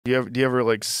Do you ever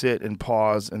like sit and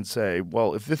pause and say,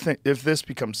 well, if this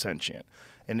becomes sentient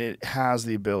and it has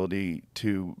the ability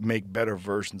to make better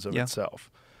versions of Yeah.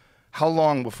 itself, how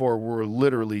long before we're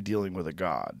literally dealing with a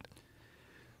god?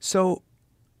 So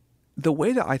the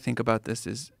way that I think about this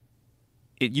is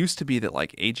it used to be that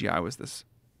like AGI was this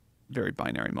very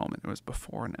binary moment. It was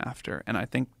before and after. And I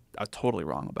think I was totally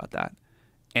wrong about that.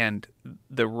 And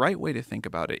the right way to think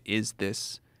about it is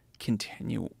this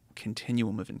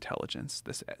continuum of intelligence,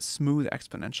 this smooth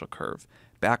exponential curve,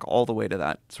 back all the way to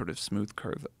that sort of smooth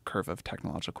curve of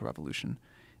technological revolution.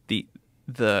 The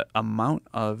amount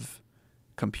of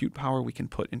compute power we can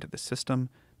put into the system,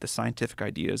 the scientific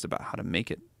ideas about how to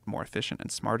make it more efficient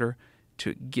and smarter,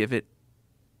 to give it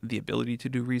the ability to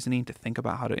do reasoning, to think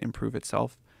about how to improve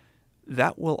itself,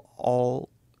 that will all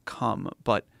come.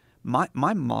 But my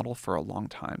model for a long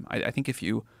time, I think if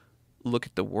you look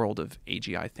at the world of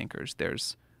AGI thinkers,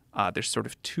 there's sort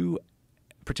of two,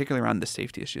 particularly around the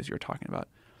safety issues you're talking about,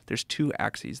 there's two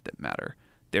axes that matter.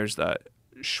 There's the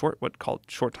what called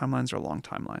short timelines or long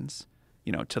timelines.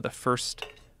 You know, to the first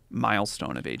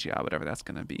milestone of AGI, whatever that's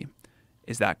going to be.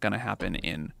 Is that going to happen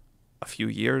in a few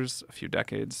years, a few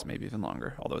decades, maybe even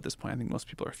longer? Although at this point, I think most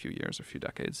people are a few years or a few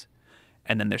decades.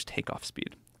 And then there's takeoff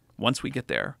speed. Once we get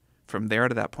there, from there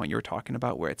to that point you're talking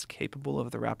about where it's capable of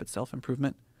the rapid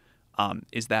self-improvement,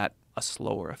 is that a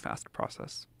slow or a fast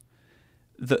process?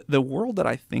 The world that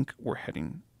I think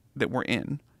that we're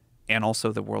in, and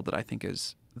also the world that I think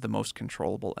is the most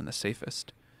controllable and the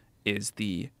safest, is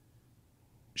the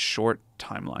short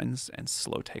timelines and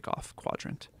slow takeoff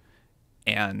quadrant.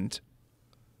 And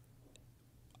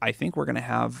I think we're going to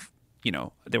have,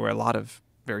 there were a lot of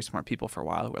very smart people for a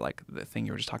while who were like, the thing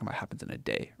you were just talking about happens in a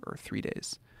day or 3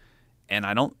 days. And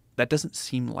that doesn't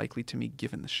seem likely to me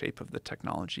given the shape of the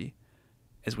technology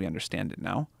as we understand it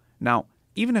now. Now,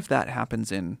 even if that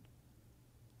happens in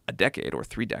a decade or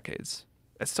 3 decades,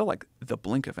 it's still like the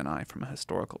blink of an eye from a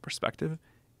historical perspective.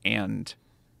 And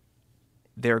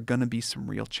there are going to be some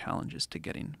real challenges to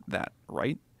getting that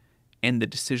right. And the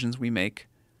decisions we make,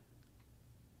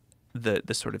 the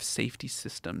sort of safety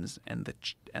systems and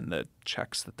the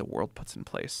checks that the world puts in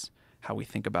place, how we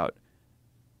think about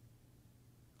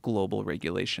global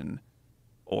regulation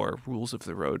or rules of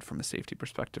the road from a safety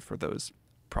perspective for those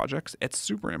projects, it's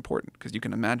super important because you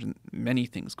can imagine many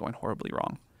things going horribly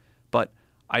wrong. But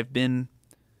I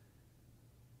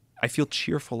feel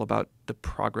cheerful about the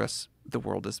progress the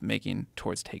world is making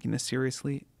towards taking this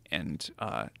seriously. And,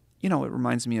 it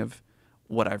reminds me of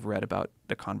what I've read about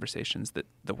the conversations that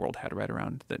the world had right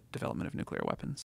around the development of nuclear weapons.